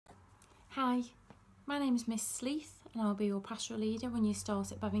Hi, my name is Miss Sleeth and I'll be your pastoral leader when you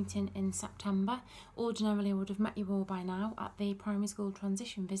start at Bevington in September. Ordinarily I would have met you all by now at the primary school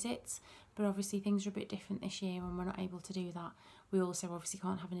transition visits, but obviously things are a bit different this year and we're not able to do that. We also obviously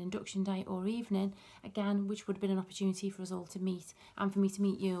can't have an induction day or evening, again, which would have been an opportunity for us all to meet and for me to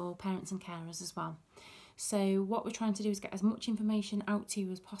meet your parents and carers as well. So what we're trying to do is get as much information out to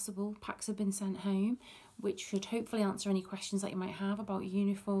you as possible. Packs have been sent home, which should hopefully answer any questions that you might have about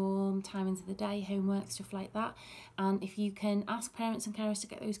uniform, timings of the day, homework, stuff like that. And if you can ask parents and carers to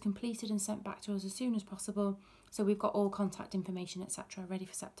get those completed and sent back to us as soon as possible, so we've got all contact information, etc. ready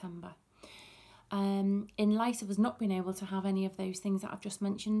for September. In light of us not being able to have any of those things that I've just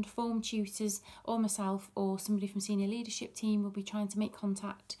mentioned, form tutors or myself or somebody from senior leadership team will be trying to make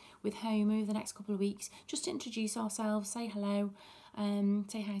contact with home over the next couple of weeks just to introduce ourselves, say hello,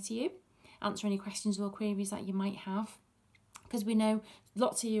 say hi to you, answer any questions or queries that you might have, because we know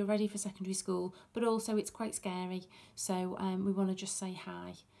lots of you are ready for secondary school, but also it's quite scary, so we want to just say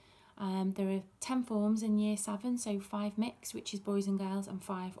hi. There are 10 forms in year 7, so 5 mix, which is boys and girls, and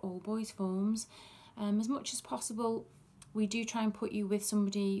 5 all boys forms. As much as possible, we do try and put you with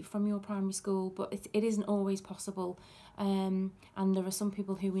somebody from your primary school, but it isn't always possible. And there are some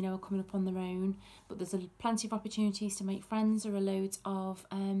people who we know are coming up on their own, but there's plenty of opportunities to make friends. There are loads of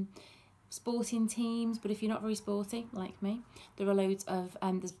sporting teams, but if you're not very sporty like me, there are loads of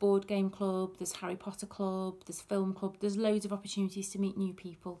there's board game club, there's Harry Potter club, there's film club, there's loads of opportunities to meet new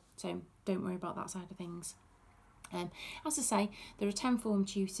people, so don't worry about that side of things. As I say, there are 10 form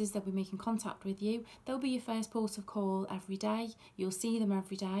tutors. They'll be making contact with you. They'll be your first port of call every day. You'll see them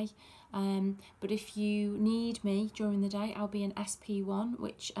every day. But if you need me during the day, I'll be in SP1,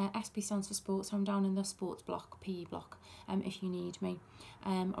 which SP stands for sports. So I'm down in the sports block, PE block, if you need me.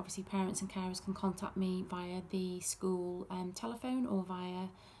 Obviously, parents and carers can contact me via the school telephone or via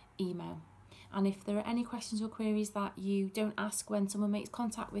email. And if there are any questions or queries that you don't ask when someone makes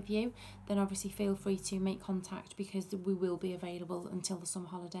contact with you, then obviously feel free to make contact, because we will be available until the summer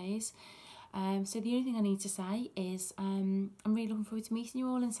holidays. So the only thing I need to say is I'm really looking forward to meeting you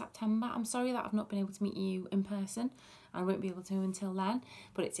all in September. I'm sorry that I've not been able to meet you in person. I won't be able to until then,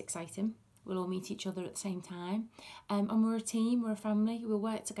 but it's exciting. We'll all meet each other at the same time. And we're a team, we're a family, we'll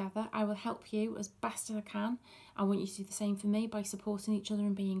work together. I will help you as best as I can. I want you to do the same for me by supporting each other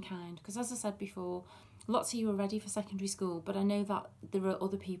and being kind. Because as I said before, lots of you are ready for secondary school, but I know that there are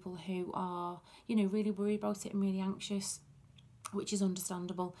other people who are, really worried about it and really anxious, which is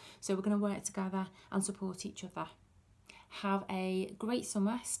understandable. So we're going to work together and support each other. Have a great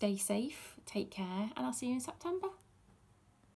summer, stay safe, take care, and I'll see you in September.